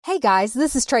Hey guys,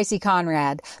 this is Tracy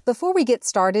Conrad. Before we get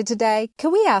started today,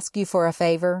 can we ask you for a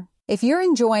favor? If you're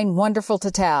enjoying Wonderful to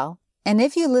Tell, and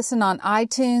if you listen on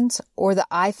iTunes or the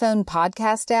iPhone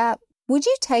podcast app, would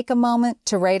you take a moment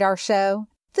to rate our show?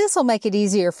 This will make it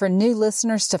easier for new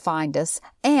listeners to find us,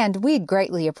 and we'd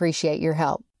greatly appreciate your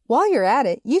help. While you're at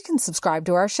it, you can subscribe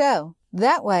to our show.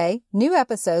 That way, new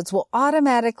episodes will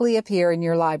automatically appear in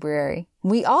your library.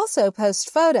 We also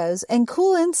post photos and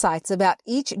cool insights about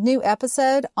each new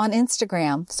episode on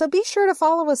Instagram, so be sure to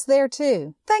follow us there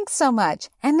too. Thanks so much.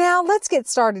 And now let's get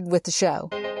started with the show.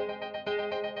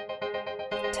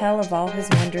 Tell of all his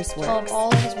wondrous works.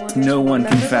 No one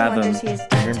can fathom.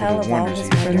 Tell of all his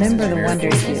wonders. Remember the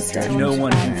wonders he has done. No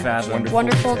one can fathom.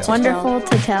 Wonderful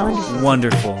to tell.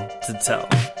 Wonderful to tell.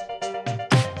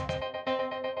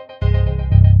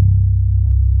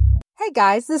 Hey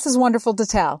guys, this is Wonderful to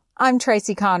Tell. I'm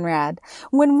Tracy Conrad.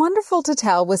 When Wonderful to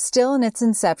Tell was still in its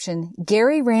inception,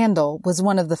 Gary Randall was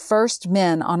one of the first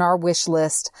men on our wish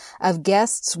list of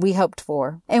guests we hoped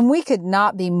for, and we could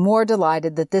not be more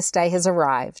delighted that this day has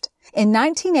arrived. In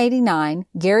 1989,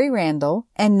 Gary Randall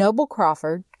and Noble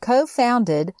Crawford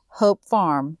co-founded Hope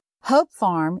Farm. Hope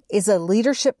Farm is a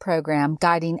leadership program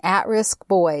guiding at-risk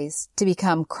boys to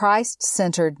become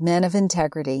Christ-centered men of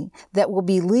integrity that will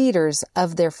be leaders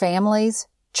of their families,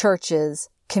 churches,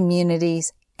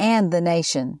 communities, and the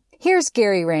nation. Here's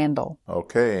Gary Randall.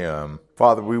 Okay,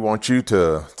 Father, we want you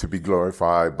to be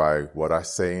glorified by what I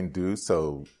say and do.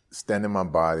 So stand in my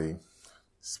body,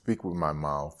 speak with my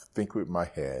mouth, think with my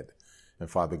head. And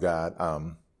Father God,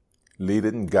 lead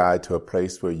it and guide to a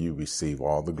place where you receive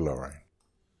all the glory.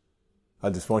 I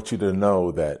just want you to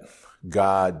know that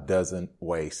God doesn't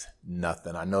waste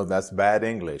nothing. I know that's bad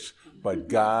English, but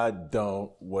God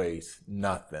don't waste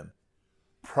nothing.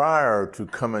 Prior to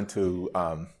coming to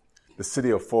the city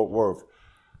of Fort Worth,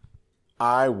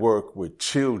 I work with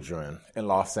children in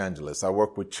Los Angeles. I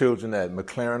work with children at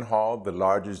McLaren Hall, the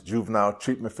largest juvenile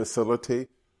treatment facility.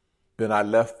 Then I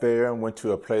left there and went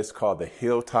to a place called the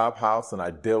Hilltop House, and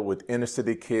I dealt with inner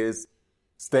city kids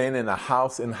staying in a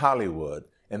house in Hollywood.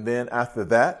 And then after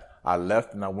that, I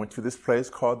left and I went to this place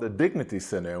called the Dignity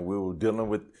Center, and we were dealing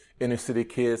with inner city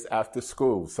kids after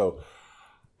school.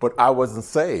 But I wasn't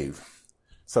saved.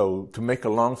 So to make a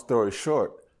long story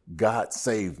short, God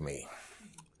saved me.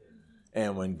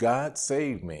 And when God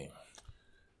saved me,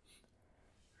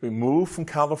 we moved from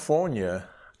California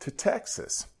to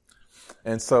Texas.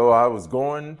 And so I was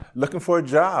looking for a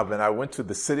job, and I went to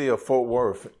the city of Fort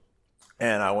Worth,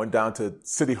 and I went down to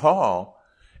City Hall.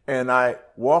 And I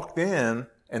walked in,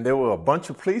 and there were a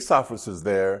bunch of police officers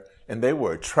there, and they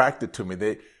were attracted to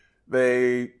me.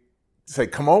 They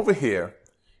said, "Come over here,"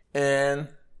 and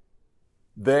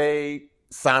they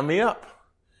signed me up.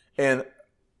 And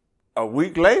a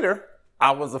week later,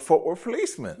 I was a Fort Worth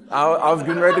policeman. I was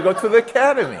getting ready to go to the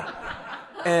academy,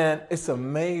 and it's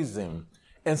amazing.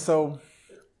 And so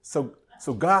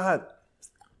God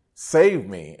saved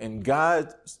me, and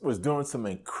God was doing some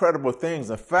incredible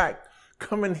things. In fact,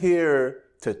 coming here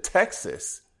to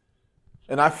Texas,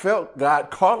 and I felt God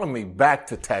calling me back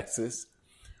to Texas.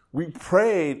 We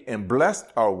prayed and blessed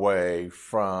our way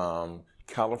from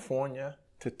California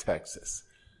to Texas.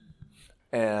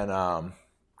 And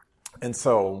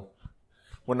so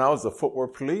when I was a Fort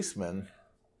Worth policeman,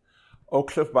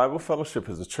 Oak Cliff Bible Fellowship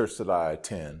is a church that I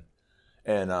attend.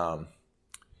 And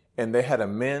they had a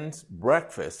men's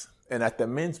breakfast. And at the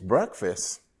men's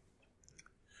breakfast,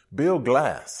 Bill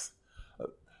Glass,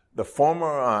 the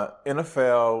former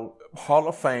NFL Hall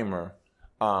of Famer,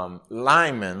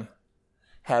 Lyman,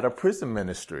 had a prison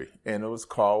ministry, and it was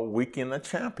called Weekend of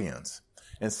Champions.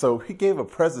 And so he gave a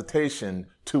presentation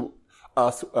to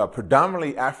us, a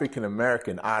predominantly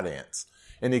African-American audience.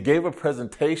 And he gave a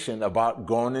presentation about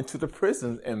going into the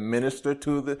prison and minister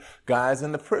to the guys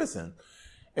in the prison.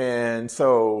 And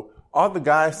so all the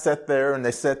guys sat there, and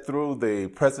they sat through the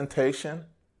presentation,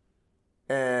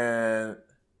 and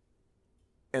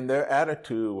their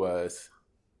attitude was,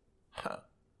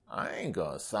 I ain't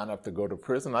going to sign up to go to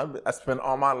prison. I spent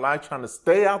all my life trying to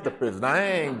stay out the prison. I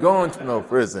ain't going to no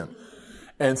prison.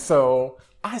 And so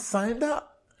I signed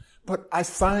up. But I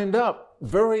signed up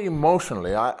very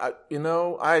emotionally. When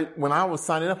I was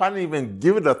signing up, I didn't even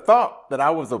give it a thought that I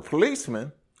was a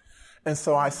policeman. And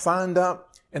so I signed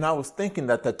up, and I was thinking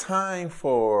that the time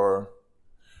for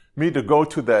me to go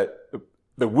to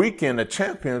the Weekend of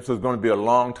Champions was going to be a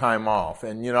long time off.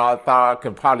 And, I thought I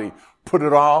could probably put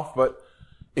it off, but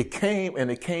it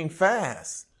came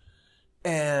fast.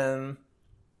 And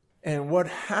what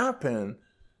happened,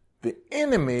 the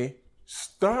enemy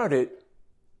started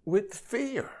with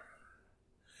fear.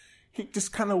 he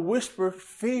just kind of whispered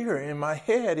fear in my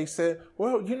head. He said,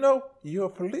 well, you're a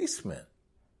policeman.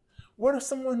 What if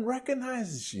someone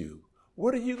recognizes you?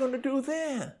 What are you going to do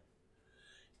then?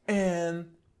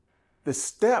 And the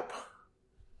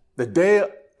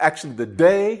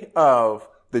day of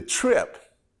the trip,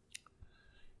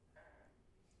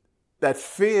 that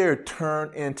fear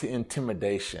turned into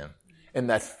intimidation. And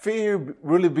that fear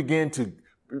really began to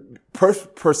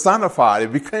personify.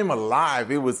 It became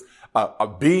alive. It was a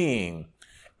being.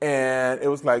 And it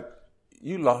was like,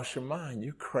 you lost your mind.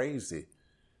 You're crazy.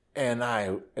 And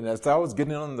as I was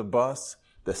getting on the bus,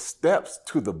 the steps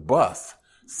to the bus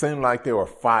seemed like they were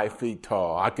 5 feet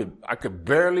tall. I could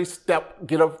barely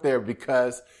get up there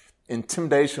because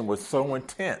intimidation was so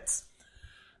intense.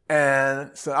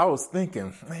 And so I was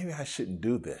thinking, maybe I shouldn't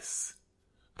do this.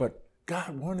 But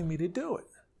God wanted me to do it.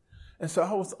 And so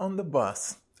I was on the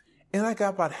bus, and I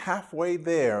got about halfway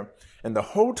there, and the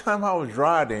whole time I was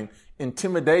riding,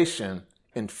 intimidation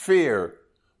and fear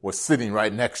was sitting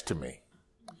right next to me.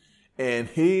 And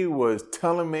he was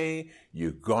telling me,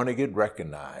 you're going to get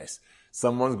recognized.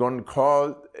 Someone's going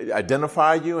to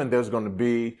identify you, and there's going to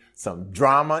be some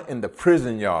drama in the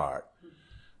prison yard.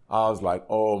 I was like,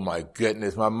 oh my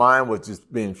goodness. My mind was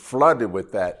just being flooded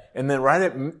with that. And then right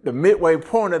at the midway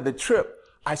point of the trip,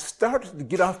 I started to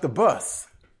get off the bus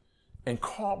and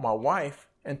call my wife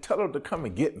and tell her to come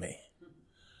and get me.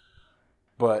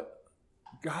 But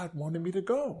God wanted me to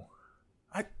go.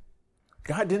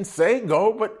 God didn't say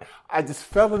go, but I just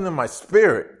felt it in my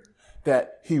spirit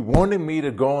that he wanted me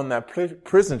to go on that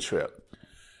prison trip.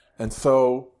 And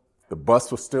so the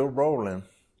bus was still rolling.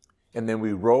 And then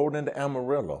we rolled into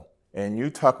Amarillo. And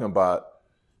you're talking about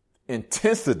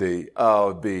intensity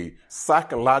of the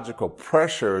psychological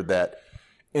pressure that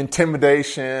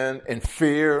intimidation and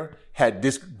fear had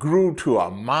just grew to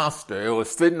a monster. It was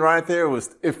sitting right there.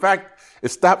 In fact, it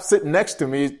stopped sitting next to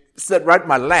me, it sat right in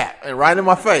my lap and right in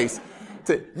my face. It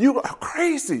said, you are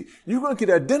crazy. You're going to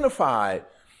get identified.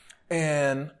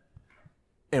 And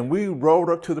we rolled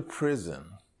up to the prison,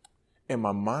 and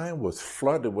my mind was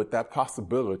flooded with that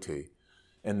possibility.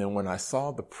 And then when I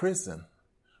saw the prison,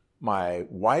 my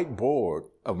whiteboard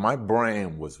of my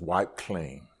brain was wiped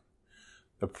clean.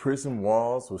 The prison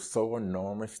walls were so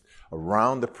enormous.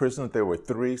 Around the prison, there were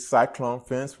 3 cyclone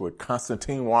fences with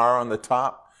Constantine wire on the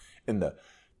top. And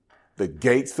the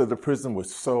gates of the prison were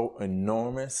so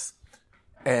enormous.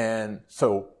 And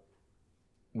so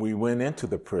we went into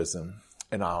the prison,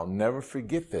 and I'll never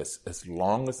forget this. As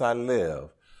long as I live,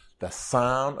 the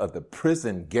sound of the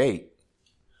prison gate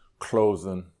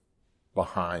closing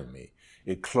behind me.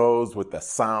 It closed with the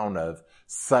sound of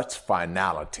such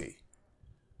finality.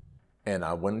 And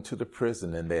I went into the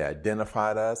prison, and they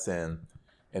identified us, and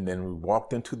then we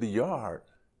walked into the yard,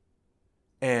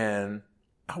 and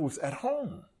I was at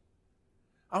home.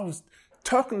 I was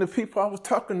talking to people. I was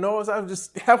talking noise. I was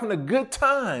just having a good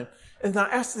time. And I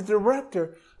asked the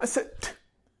director, I said,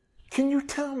 can you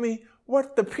tell me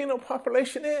what the penal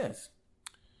population is?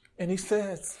 And he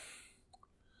says,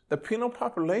 the penal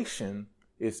population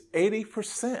is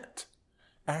 80%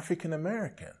 African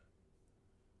American.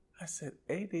 I said,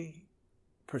 80%,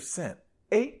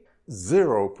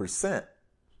 80%.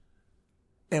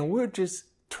 And we're just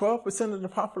 12% of the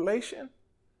population?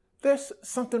 There's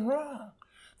something wrong.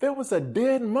 There was a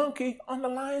dead monkey on the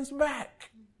lion's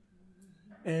back.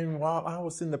 And while I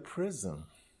was in the prison,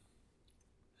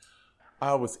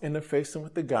 I was interfacing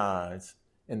with the guys,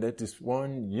 and that this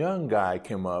one young guy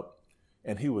came up,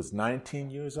 and he was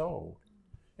 19 years old.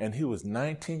 And he was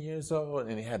 19 years old,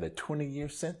 and he had a 20-year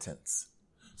sentence.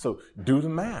 So do the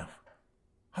math.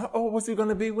 How old was he going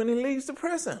to be when he leaves the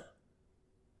prison?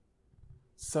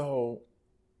 So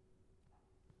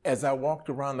as I walked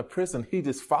around the prison, he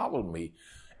just followed me.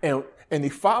 And he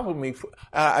followed me.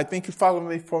 I think he followed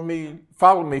me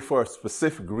for a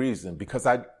specific reason, because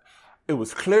it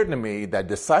was clear to me that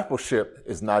discipleship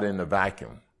is not in a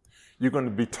vacuum. You're going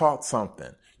to be taught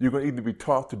something. You're going to either be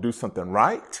taught to do something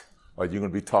right, or you're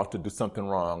going to be taught to do something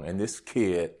wrong. And this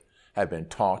kid had been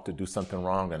taught to do something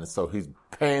wrong, and so he's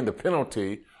paying the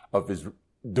penalty of his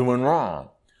doing wrong.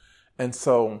 And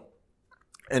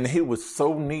he was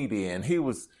so needy, and he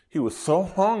was so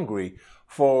hungry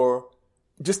for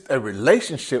just a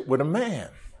relationship with a man.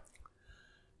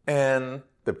 And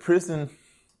the prison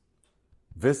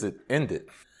visit ended,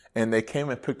 and they came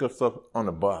and picked us up on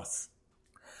a bus.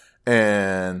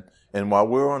 And while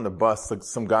we were on the bus,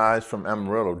 some guys from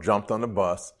Amarillo jumped on the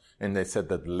bus, and they said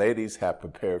that the ladies have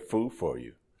prepared food for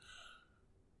you.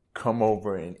 Come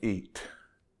over and eat.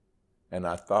 And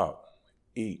I thought,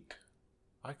 eat?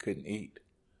 I couldn't eat.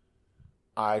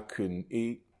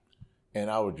 and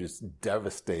I was just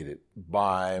devastated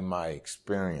by my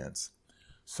experience.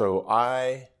 So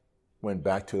I went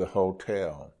back to the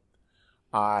hotel.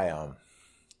 I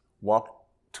walked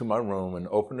to my room and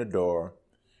opened the door,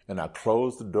 and I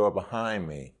closed the door behind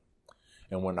me.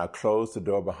 And when I closed the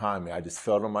door behind me, I just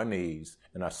fell on my knees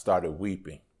and I started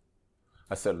weeping.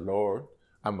 I said, Lord,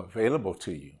 I'm available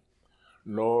to you.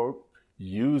 Lord,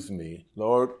 use me.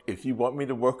 Lord, if you want me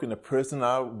to work in the prison,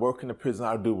 I'll work in the prison.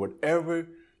 I'll do whatever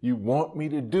you want me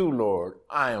to do, Lord.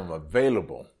 I am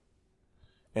available.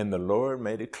 And the Lord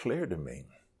made it clear to me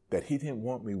that he didn't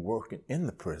want me working in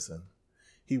the prison.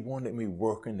 He wanted me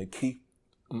working to keep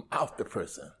them out the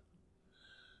prison.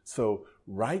 So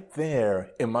right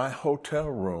there in my hotel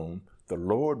room, the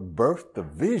Lord birthed the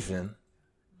vision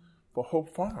for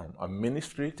Hope Farm, a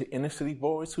ministry to inner city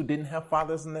boys who didn't have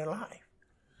fathers in their life.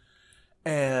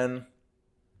 And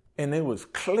it was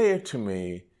clear to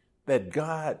me that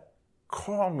God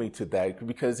called me to that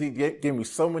because he gave me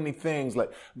so many things.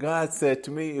 Like God said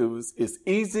to me, it's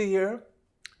easier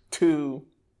to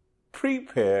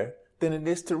prepare than it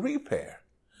is to repair.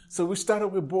 So we started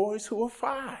with boys who were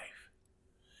 5.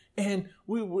 And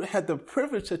we had the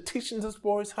privilege of teaching those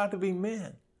boys how to be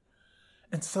men.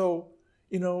 And so,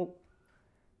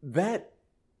 that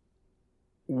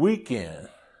weekend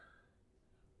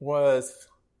was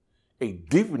a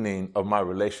deepening of my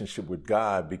relationship with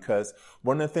God, because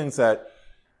one of the things that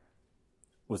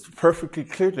was perfectly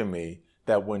clear to me,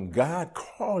 that when God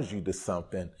calls you to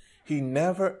something, he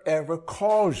never, ever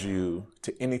calls you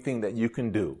to anything that you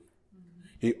can do.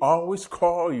 He always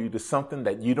calls you to something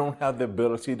that you don't have the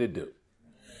ability to do.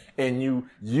 And you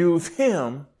use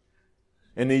him,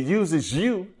 and he uses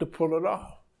you to pull it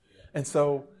off. And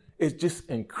so it's just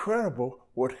incredible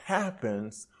what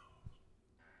happens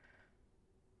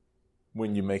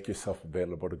when you make yourself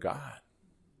available to God.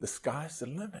 The sky's the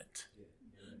limit.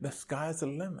 The sky's the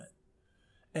limit.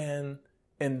 And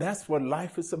that's what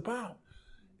life is about,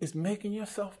 is making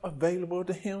yourself available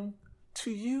to him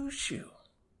to use you.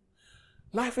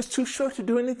 Life is too short to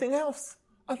do anything else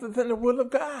other than the will of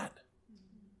God.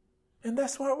 And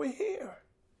that's why we're here.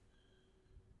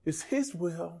 It's his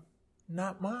will,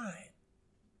 not mine.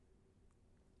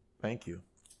 Thank you.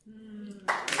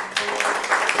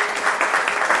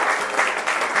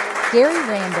 Gary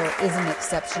Randall is an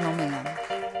exceptional man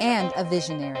and a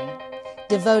visionary,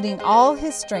 devoting all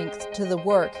his strength to the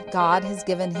work God has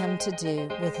given him to do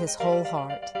with his whole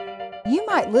heart. You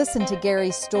might listen to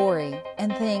Gary's story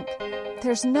and think,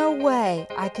 there's no way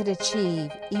I could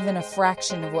achieve even a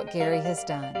fraction of what Gary has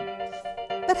done.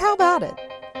 But how about it?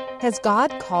 Has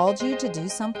God called you to do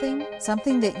something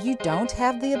that you don't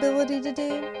have the ability to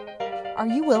do? Are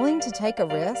you willing to take a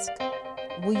risk?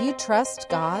 Will you trust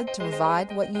God to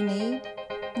provide what you need?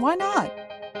 Why not?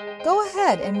 Go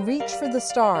ahead and reach for the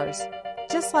stars.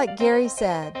 Just like Gary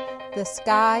said, the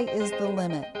sky is the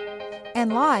limit,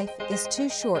 and life is too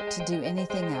short to do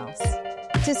anything else.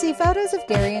 To see photos of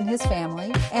Gary and his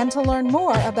family and to learn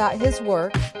more about his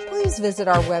work, please visit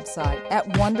our website at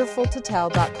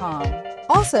wonderfultotell.com.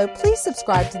 Also, please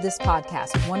subscribe to this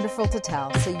podcast, Wonderful to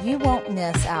Tell, so you won't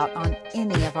miss out on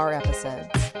any of our episodes.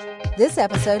 This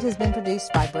episode has been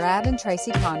produced by Brad and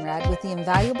Tracy Conrad with the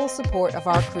invaluable support of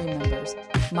our crew members,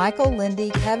 Michael, Lindy,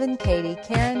 Kevin, Katie,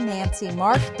 Karen, Nancy,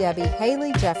 Mark, Debbie,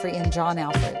 Haley, Jeffrey, and John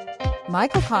Alfred.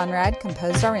 Michael Conrad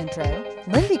composed our intro,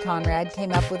 Lindy Conrad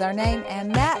came up with our name, and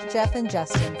Matt, Jeff, and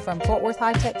Justin from Fort Worth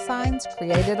High Tech Signs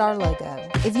created our logo.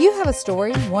 If you have a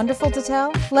story wonderful to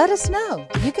tell, let us know.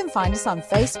 You can find us on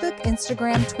Facebook,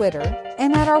 Instagram, Twitter,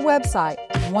 and at our website,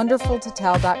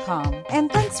 wonderfultotell.com.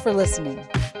 And thanks for listening.